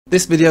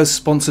This video is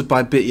sponsored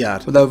by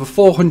Bityard. With over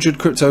 400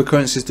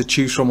 cryptocurrencies to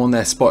choose from on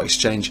their spot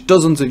exchange,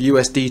 dozens of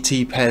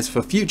USDT pairs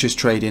for futures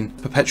trading,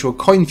 perpetual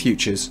coin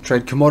futures,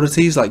 trade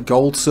commodities like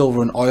gold,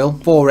 silver and oil,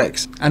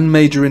 Forex, and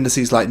major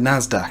indices like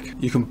Nasdaq.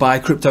 You can buy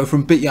crypto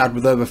from Bityard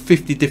with over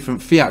 50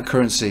 different fiat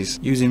currencies,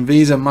 using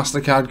Visa,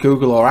 MasterCard,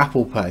 Google or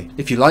Apple Pay.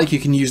 If you like, you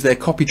can use their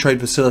copy trade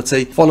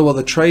facility, follow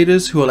other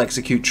traders who will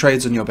execute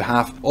trades on your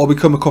behalf, or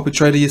become a copy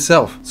trader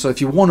yourself. So if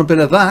you want a bit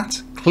of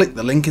that, click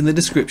the link in the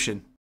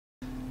description.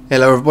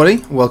 Hello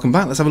everybody, welcome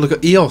back. Let's have a look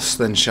at EOS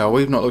then, shall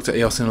we? We've not looked at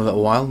EOS in a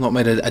little while, not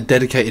made a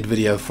dedicated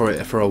video for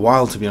it for a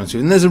while, to be honest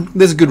with you. And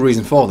there's a good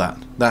reason for that.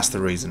 That's the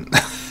reason.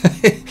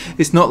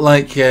 It's not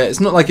like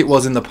it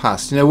was in the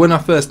past. You know, when I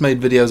first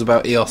made videos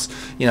about EOS,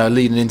 you know,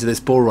 leading into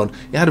this bull run,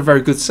 it had a very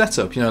good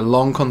setup. You know,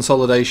 long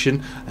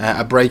consolidation,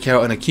 a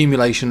breakout, and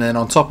accumulation, and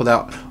on top of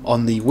that,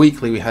 on the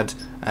weekly, we had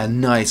a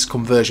nice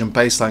conversion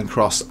baseline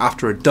cross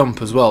after a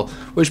dump as well,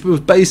 which was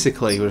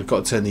basically, we've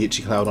got to turn the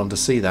itchy cloud on to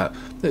see that,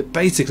 it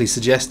basically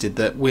suggested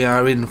that we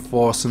are in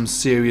for some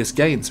serious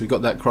gains. We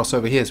got that cross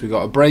over here, so we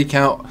got a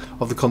breakout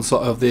of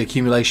the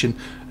accumulation,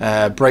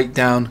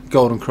 breakdown,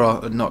 golden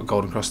cross, not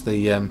golden cross,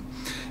 the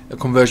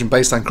conversion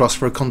baseline cross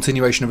for a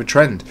continuation of a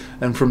trend.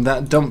 And from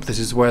that dump, this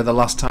is where the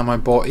last time I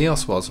bought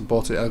EOS was. I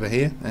bought it over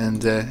here,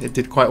 and it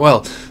did quite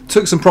well.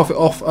 Took some profit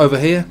off over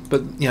here,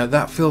 but you know,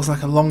 that feels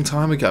like a long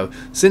time ago.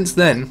 Since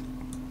then,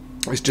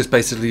 it's just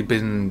basically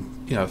been,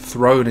 you know,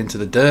 thrown into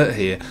the dirt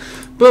here.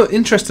 But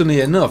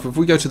interestingly enough, if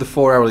we go to the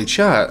 4-hourly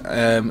chart,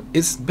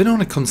 it's been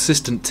on a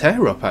consistent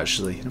tear up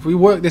actually. If we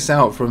work this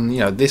out from, you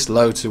know, this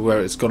low to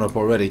where it's gone up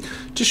already,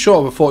 just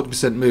short of a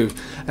 40% move.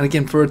 And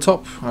again, for a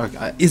top,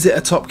 is it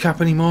a top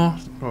cap anymore?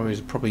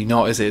 Probably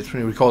not, is it?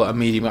 We call it a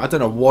medium. I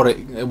don't know what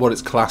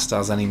it's classed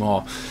as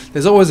anymore.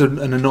 There's always an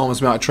enormous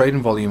amount of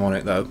trading volume on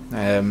it though.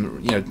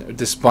 You know,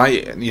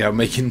 despite, you know,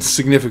 making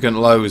significant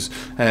lows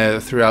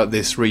throughout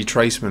this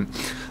retracement.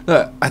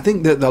 I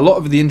think that a lot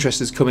of the interest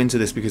has come into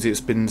this because it's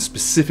been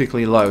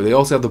specifically low. They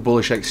also have the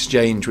bullish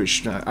exchange,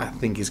 which I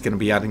think is going to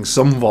be adding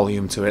some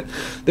volume to it.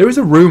 There is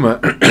a rumour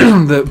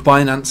that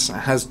Binance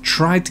has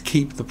tried to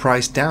keep the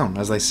price down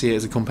as they see it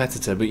as a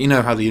competitor, but you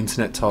know how the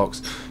internet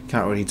talks.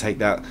 Can't really take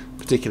that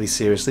particularly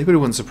seriously, but it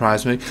wouldn't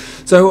surprise me.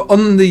 So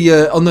on the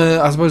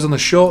I suppose on the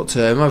short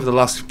term, over the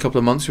last couple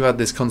of months, we've had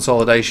this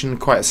consolidation,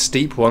 quite a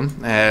steep one.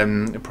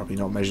 Probably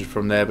not measured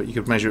from there, but you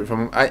could measure it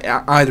from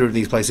either of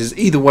these places.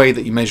 Either way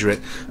that you measure it,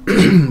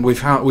 we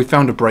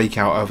found a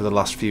breakout over the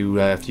last few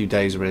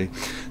days really.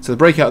 So the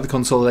breakout of the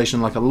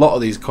consolidation, like a lot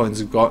of these coins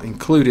have got,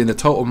 including the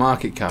total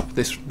market cap.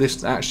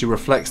 This actually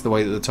reflects the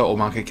way that the total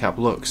market cap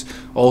looks.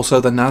 Also,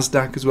 the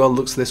Nasdaq as well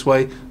looks this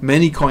way.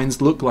 Many coins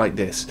look like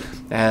this,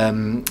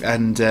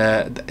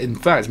 in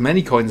fact,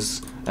 many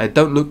coins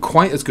don't look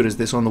quite as good as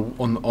this on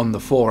the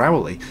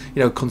 4-hourly.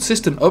 You know,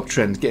 consistent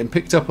uptrend getting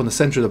picked up on the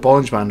center of the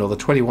Bollinger Band or the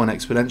 21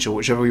 exponential,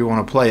 whichever you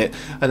want to play it,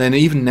 and then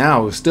even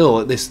now, still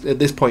at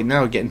this point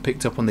now, getting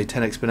picked up on the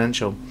 10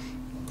 exponential.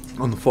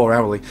 On the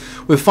 4-hourly,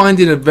 we're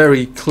finding a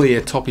very clear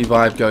toppy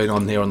vibe going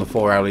on here on the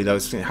 4-hourly though.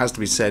 It has to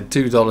be said,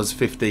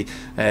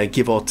 $2.50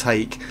 give or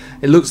take.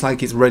 It looks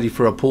like it's ready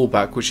for a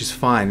pullback, which is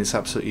fine. It's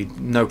absolutely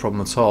no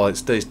problem at all.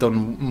 It's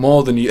done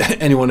more than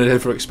anyone would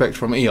ever expect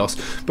from EOS.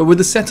 But with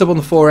the setup on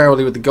the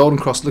 4-hourly, with the golden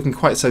cross looking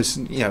quite so,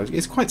 you know,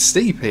 it's quite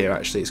steep here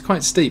actually. It's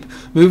quite steep.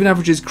 Moving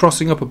averages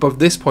crossing up above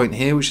this point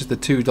here, which is the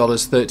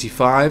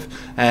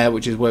 $2.35,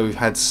 which is where we've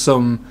had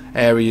some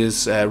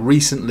areas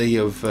recently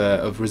of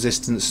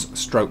resistance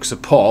stroke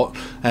support,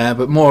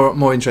 but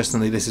more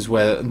interestingly, this is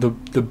where the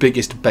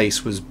biggest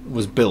base was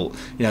built,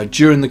 you know,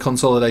 during the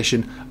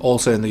consolidation,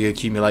 also in the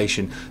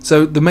accumulation.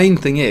 So the main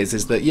thing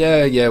is that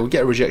yeah, we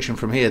get a rejection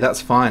from here,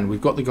 that's fine. We've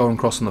got the golden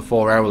cross on the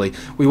 4-hourly.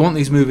 We want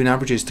these moving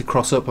averages to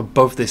cross up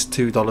above this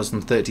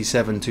 $2.37,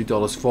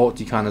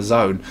 $2.40 kind of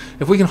zone.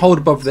 If we can hold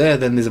above there,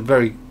 then there's a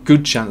very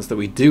good chance that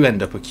we do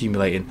end up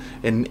accumulating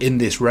in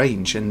this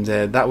range, and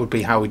that would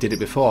be how we did it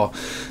before.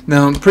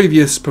 Now,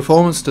 previous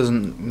performance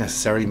doesn't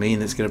necessarily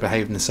mean it's going to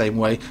behave in the same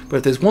way, but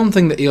if there's one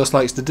thing that EOS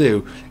likes to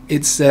do,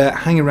 it's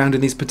hang around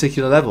in these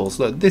particular levels.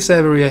 Look, this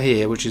area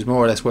here, which is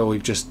more or less where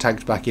we've just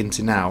tagged back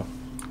into now,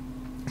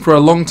 for a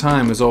long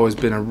time has always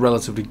been a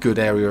relatively good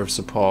area of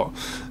support.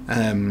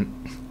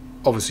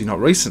 Obviously not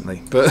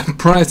recently, but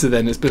prior to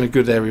then it's been a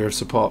good area of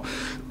support.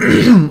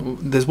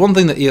 There's one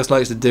thing that EOS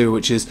likes to do,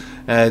 which is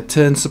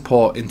turn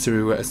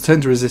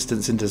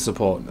resistance into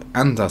support,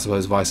 and I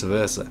suppose vice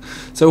versa.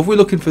 So if we're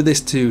looking for this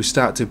to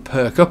start to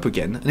perk up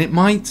again, and it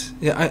might,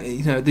 you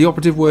know, the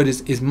operative word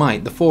is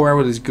might. The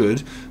 4-hourly is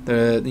good.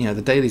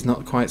 The daily's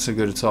not quite so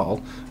good at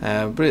all,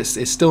 but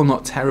it's still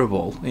not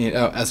terrible, you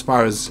know, as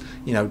far as,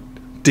 you know,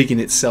 digging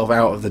itself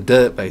out of the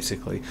dirt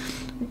basically.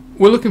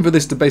 We're looking for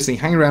this to basically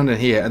hang around in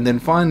here and then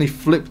finally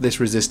flip this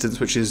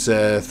resistance, which is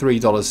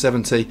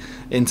 $3.70,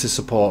 into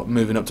support,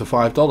 moving up to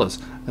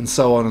 $5, and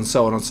so on and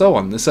so on and so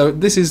on. So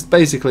this is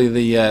basically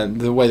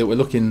the way that we're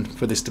looking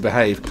for this to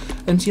behave,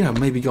 and you know,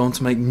 maybe go on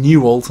to make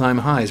new all-time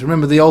highs.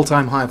 Remember, the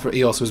all-time high for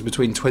EOS was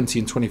between $20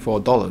 and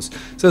 $24,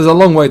 so there's a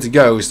long way to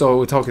go. So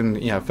we're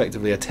talking, you know,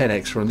 effectively a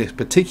 10x from this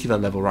particular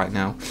level right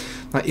now.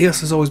 Like,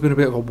 EOS has always been a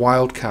bit of a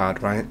wild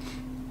card, right?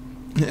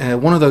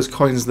 One of those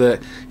coins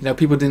that, you know,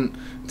 people didn't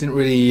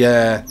really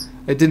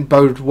it didn't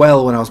bode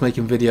well when I was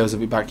making videos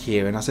of it back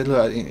here, and I said,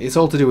 look, it's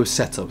all to do with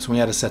setups. We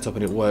had a setup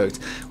and it worked.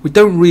 We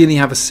don't really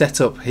have a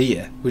setup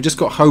here. We've just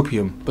got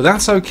hopium, but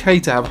that's okay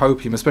to have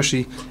hopium,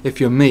 especially if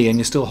you're me and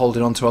you're still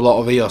holding on to a lot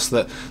of EOS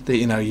that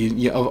you know,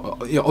 you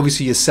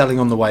obviously you're selling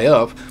on the way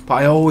up, but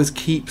I always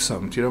keep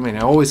some. Do you know what I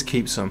mean? I always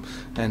keep some,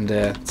 and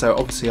so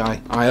obviously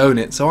I own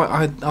it, so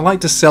I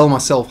like to sell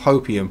myself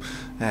hopium,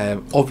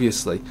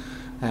 obviously.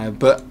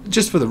 But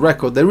just for the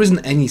record, there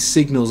isn't any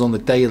signals on the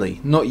daily.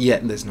 Not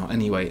yet, there's not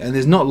anyway. And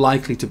there's not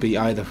likely to be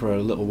either for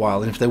a little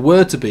while. And if there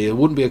were to be, it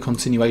wouldn't be a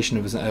continuation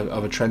of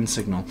a trend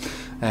signal.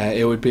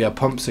 It would be a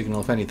pump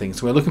signal, if anything.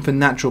 So we're looking for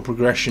natural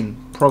progression,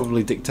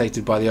 probably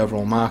dictated by the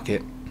overall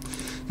market.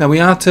 Now we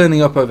are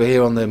turning up over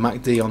here on the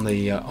MACD,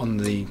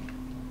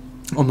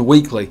 on the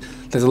weekly.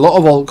 There's a lot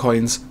of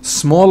altcoins,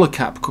 smaller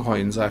cap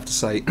coins, I have to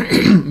say,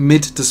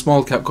 mid to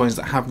small cap coins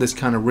that have this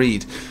kind of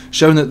read,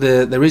 showing that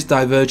there is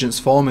divergence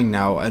forming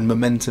now and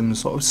momentum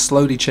sort of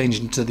slowly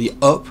changing to the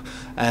up,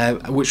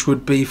 which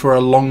would be for a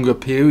longer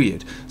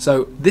period.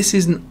 So this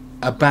isn't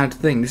a bad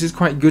thing. This is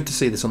quite good to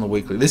see this on the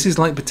weekly. This is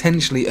like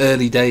potentially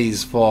early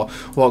days for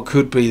what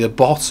could be the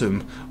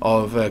bottom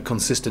of a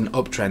consistent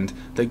uptrend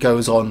that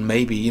goes on,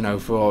 maybe, you know,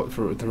 for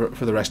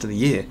the rest of the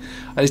year.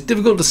 And it's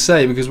difficult to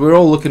say because we're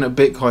all looking at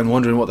Bitcoin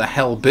wondering what the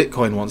hell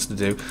Bitcoin wants to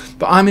do,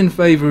 but I'm in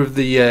favor of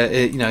the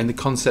you know, in the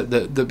concept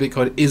that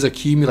Bitcoin is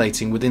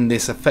accumulating within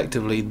this,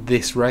 effectively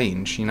this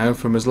range, you know,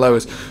 from as low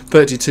as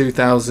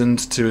 32,000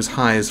 to as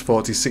high as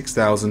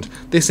 46,000.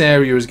 This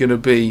area is going to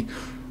be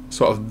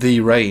sort of the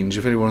range.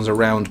 If anyone's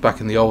around back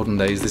in the olden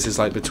days, this is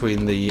like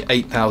between the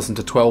 8,000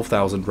 to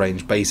 12,000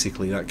 range,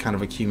 basically that kind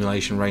of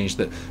accumulation range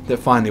that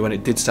finally, when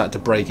it did start to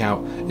break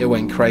out, it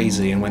went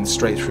crazy and went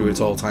straight through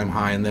its all-time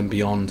high and then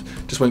beyond,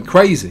 just went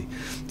crazy.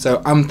 So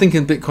I'm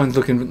thinking Bitcoin's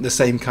looking at the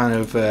same kind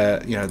of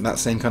you know, that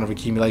same kind of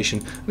accumulation.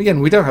 And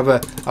again, we don't have a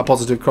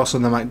positive cross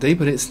on the MACD,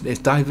 but it's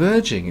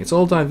diverging. It's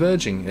all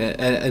diverging,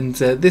 and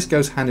this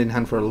goes hand in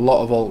hand for a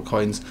lot of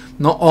altcoins.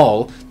 Not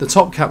all. The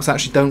top caps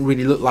actually don't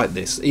really look like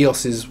this.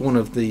 EOS is one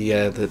of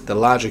the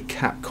larger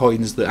cap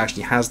coins that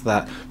actually has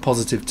that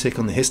positive tick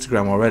on the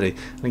histogram already.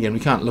 And again, we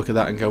can't look at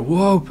that and go,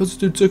 whoa,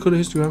 positive tick on the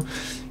histogram.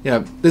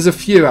 Yeah, there's a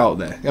few out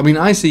there. I mean,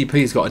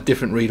 ICP's got a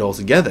different read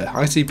altogether.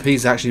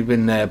 ICP's actually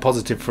been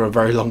positive for a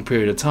very long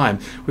period of time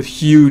with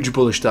huge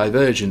bullish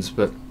divergence,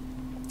 but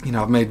you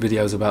know, I've made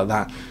videos about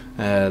that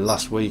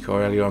last week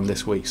or earlier on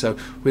this week, so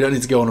we don't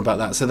need to go on about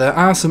that. So there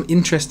are some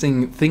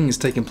interesting things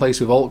taking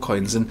place with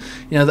altcoins, and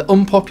you know, the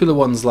unpopular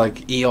ones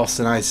like EOS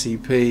and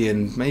ICP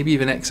and maybe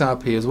even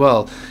XRP as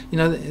well, you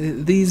know,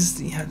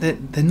 these, you know,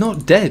 they're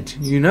not dead.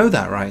 You know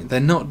that, right? They're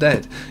not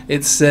dead.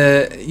 It's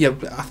yeah,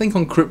 I think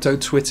on crypto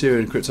Twitter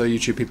and crypto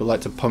YouTube, people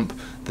like to pump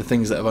the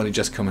things that have only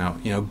just come out,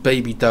 you know,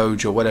 baby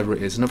Doge or whatever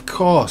it is, and of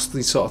course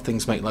these sort of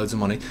things make loads of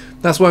money.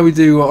 That's why we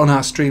do on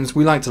our streams,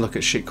 we like to look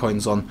at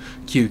shitcoins on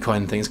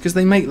KuCoin things, because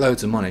they make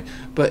loads of money,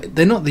 but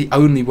they're not the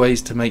only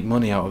ways to make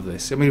money out of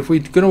this. I mean, if we're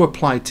going to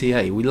apply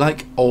TA, we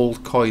like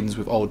old coins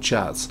with old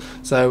charts.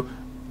 So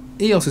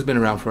EOS has been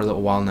around for a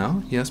little while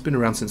now. Yeah, it's been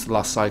around since the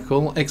last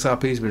cycle.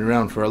 XRP's been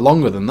around for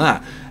longer than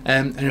that.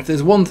 And if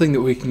there's one thing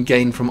that we can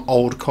gain from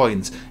old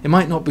coins, it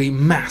might not be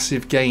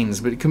massive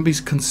gains, but it can be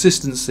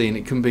consistency and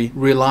it can be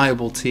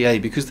reliable TA,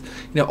 because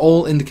you know,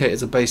 all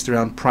indicators are based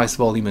around price,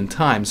 volume, and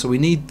time. So we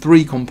need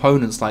three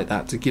components like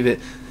that to give it,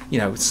 you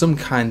know, some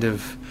kind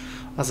of,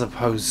 I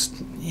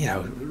suppose, you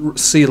know,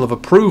 seal of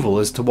approval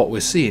as to what we're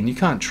seeing. You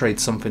can't trade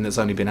something that's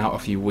only been out a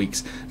few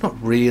weeks.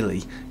 Not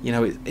really. You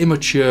know, it's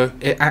immature.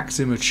 It acts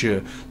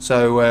immature.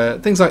 So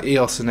things like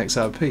EOS and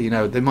XRP, you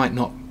know, they might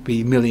not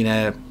be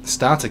millionaire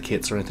starter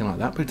kits or anything like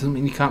that, but it doesn't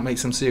mean you can't make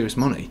some serious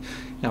money.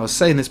 You know, I was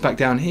saying this back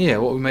down here,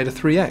 what we made a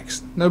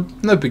 3x.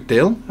 No big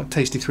deal. A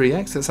tasty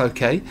 3x, that's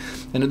okay.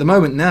 And at the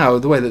moment now,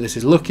 the way that this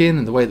is looking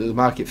and the way that the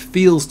market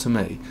feels to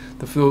me,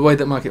 the way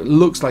that the market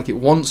looks like it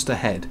wants to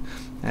head,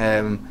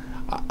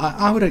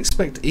 I would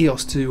expect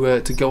EOS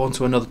to go on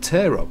to another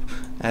tear up,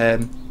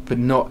 but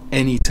not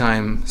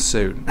anytime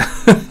soon.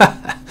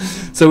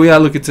 So we are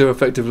looking to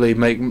effectively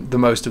make the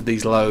most of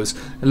these lows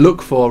and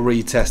look for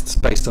retests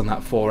based on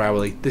that 4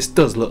 hourly. This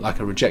does look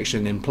like a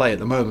rejection in play at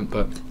the moment,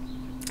 but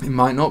it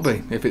might not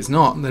be. If it's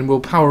not, then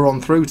we'll power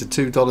on through to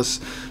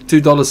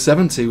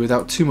 $2.70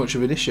 without too much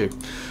of an issue.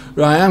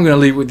 Right, I'm going to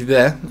leave it with you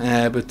there,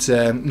 but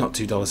not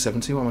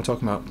 $2.70. What am I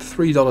talking about?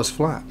 $3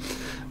 flat.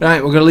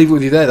 Right, we're going to leave it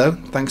with you there though.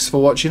 Thanks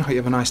for watching. Hope you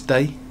have a nice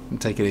day and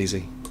take it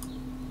easy.